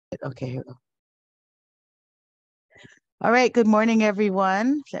Okay, here we go. All right, good morning,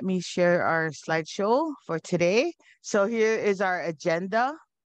 everyone. Let me share our slideshow for today. So here is our agenda.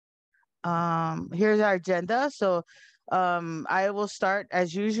 Here's our agenda. So I will start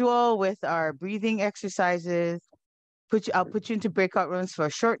as usual with our breathing exercises. I'll put you into breakout rooms for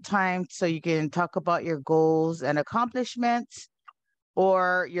a short time so you can talk about your goals and accomplishments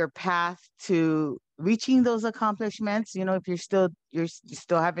or your path to reaching those accomplishments. You know, if you still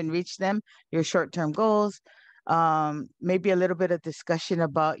haven't reached them, your short-term goals. Maybe a little bit of discussion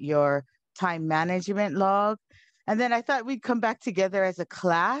about your time management log. And then I thought we'd come back together as a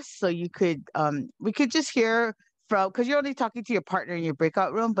class so you could we could just hear from, because you're only talking to your partner in your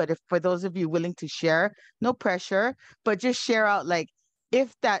breakout room, but if for those of you willing to share, no pressure, but just share out like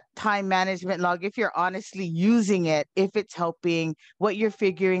if that time management log, if you're honestly using it, if it's helping, what you're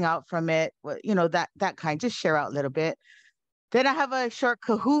figuring out from it, you know, that kind, just share out a little bit. Then I have a short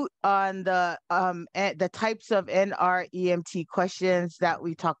Kahoot on the types of NREMT questions that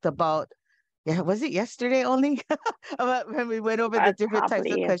we talked about. Yeah, was it yesterday only? About when we went over the different types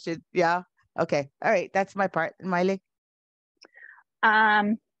of questions. Yeah. Okay. All right. That's my part. Miley.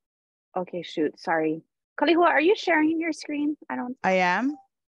 Okay, shoot. Sorry. Kalihua, are you sharing your screen? I am.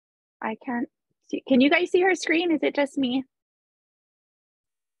 I can't see. Can you guys see her screen? Is it just me?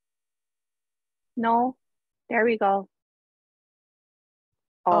 No? There we go.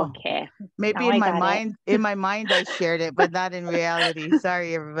 Okay. Oh, maybe in my mind I shared it, but not in reality.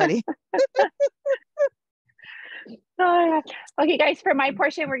 Sorry, everybody. Okay, guys, for my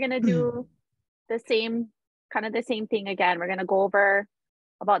portion, we're gonna do the same thing again. We're gonna go over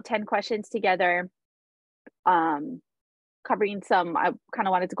about 10 questions together. Covering some, I kind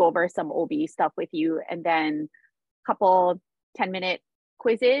of wanted to go over some OB stuff with you, and then a couple 10-minute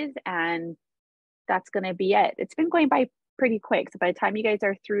quizzes, and that's gonna be it. It's been going by pretty quick. So by the time you guys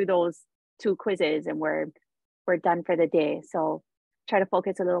are through those 2 quizzes and we're done for the day. So try to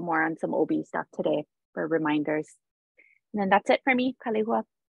focus a little more on some OB stuff today for reminders. And then that's it for me, Kalihua.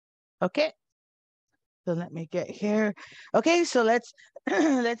 Okay. So let me get here. Okay, so let's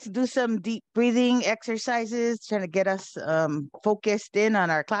do some deep breathing exercises, trying to get us focused in on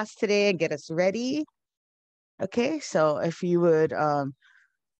our class today and get us ready. Okay, so if you would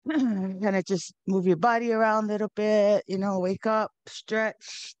kind of just move your body around a little bit, you know, wake up,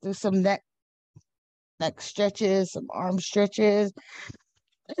 stretch, do some neck stretches, some arm stretches.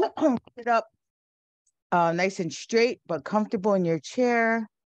 Sit up nice and straight, but comfortable in your chair.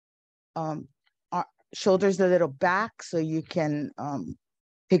 Shoulders a little back so you can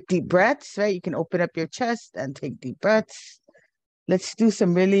take deep breaths, right? You can open up your chest and take deep breaths. Let's do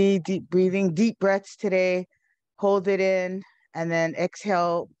some really deep breathing, deep breaths today. Hold it in and then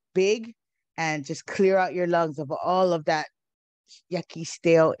exhale big and just clear out your lungs of all of that yucky,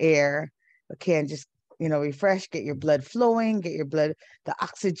 stale air. Okay, and just, you know, refresh, get your blood flowing, the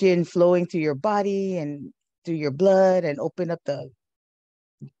oxygen flowing through your body and through your blood, and open up the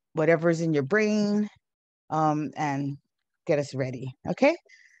whatever's in your brain, and get us ready. Okay.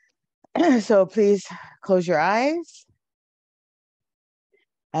 So please close your eyes.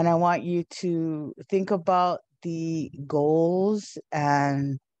 And I want you to think about the goals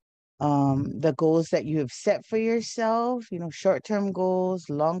and the goals that you have set for yourself, you know, short-term goals,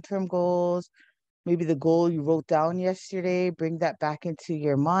 long-term goals, maybe the goal you wrote down yesterday, bring that back into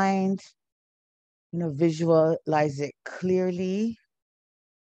your mind, you know, visualize it clearly.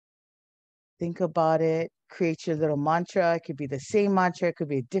 Think about it, create your little mantra. It could be the same mantra, it could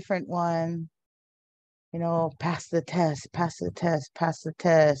be a different one. You know, pass the test, pass the test, pass the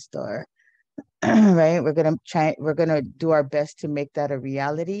test, or right? We're gonna do our best to make that a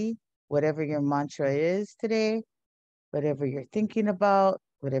reality, whatever your mantra is today, whatever you're thinking about,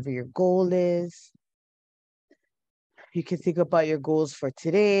 whatever your goal is. You can think about your goals for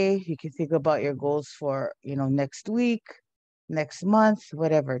today. You can think about your goals for, you know, next week, next month,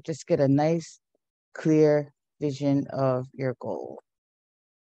 whatever. Just get a nice, clear vision of your goal.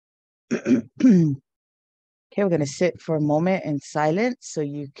 Okay, we're going to sit for a moment in silence so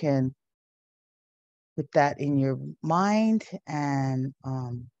you can put that in your mind and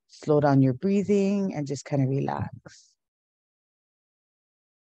slow down your breathing and just kind of relax.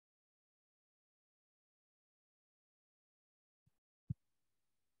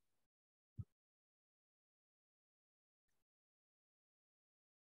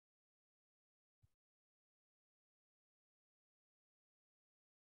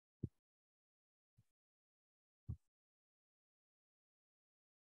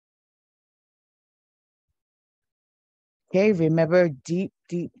 Okay, remember deep,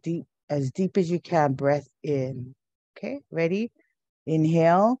 deep, deep, as deep as you can, breath in. Okay, ready?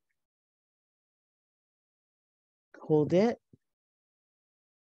 Inhale. Hold it.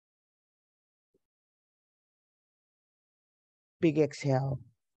 Big exhale.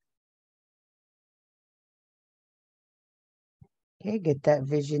 Okay, get that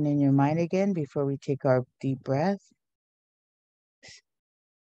vision in your mind again before we take our deep breath.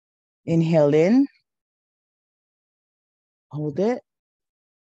 Inhale in. Hold it.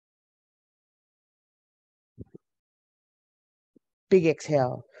 Big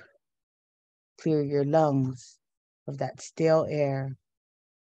exhale. Clear your lungs of that stale air.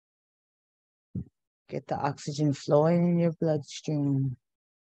 Get the oxygen flowing in your bloodstream.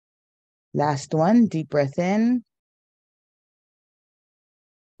 Last one, deep breath in.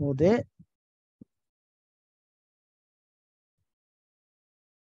 Hold it.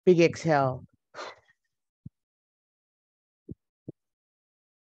 Big exhale.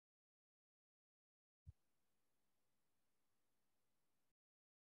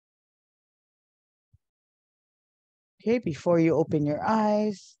 Okay, before you open your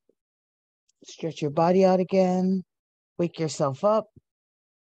eyes, stretch your body out again. Wake yourself up.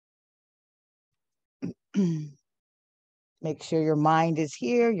 Make sure your mind is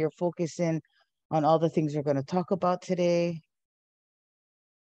here. You're focusing on all the things we're going to talk about today.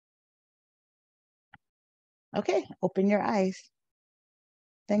 Okay, open your eyes.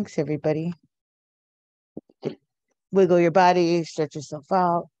 Thanks, everybody. Wiggle your body, stretch yourself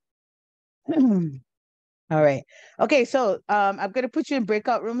out. All right. Okay, so I'm going to put you in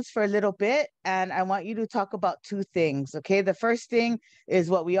breakout rooms for a little bit, and I want you to talk about two things. Okay, the first thing is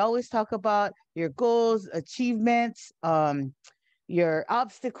what we always talk about: your goals, achievements, your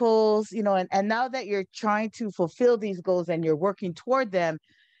obstacles, and now that you're trying to fulfill these goals and you're working toward them,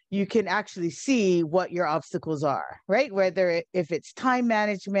 you can actually see what your obstacles are, right? Whether if it's time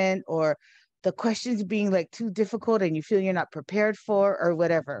management or the questions being like too difficult and you feel you're not prepared for or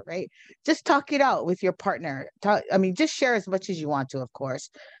whatever, right? Just talk it out with your partner. Just share as much as you want to, of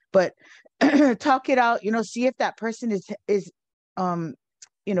course, but talk it out, see if that person is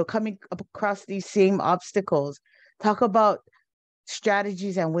coming across these same obstacles. Talk about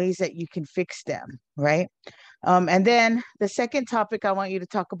strategies and ways that you can fix them, right? And then the second topic I want you to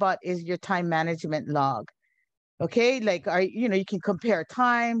talk about is your time management log. Okay, like you can compare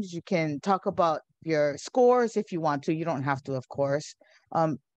times, you can talk about your scores if you want to. You don't have to, of course.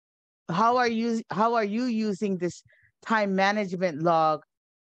 How are you using this time management log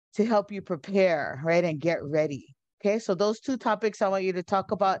to help you prepare, right, and get ready? Okay, so those two topics I want you to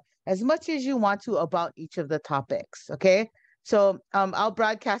talk about as much as you want to about each of the topics. Okay, so I'll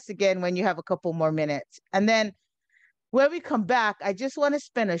broadcast again when you have a couple more minutes, and then when we come back, I just want to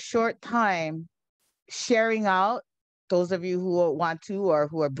spend a short time sharing out, those of you who want to or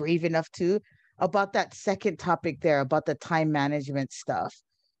who are brave enough to, about that second topic there, about the time management stuff.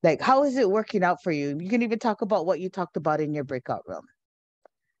 Like, how is it working out for you? You can even talk about what you talked about in your breakout room.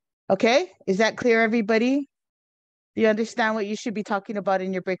 Okay, is that clear, everybody? Do you understand what you should be talking about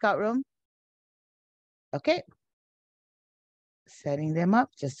in your breakout room? Okay. Setting them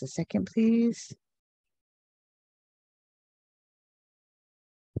up. Just a second, please.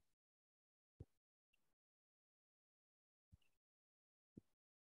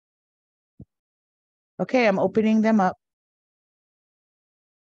 Okay, I'm opening them up.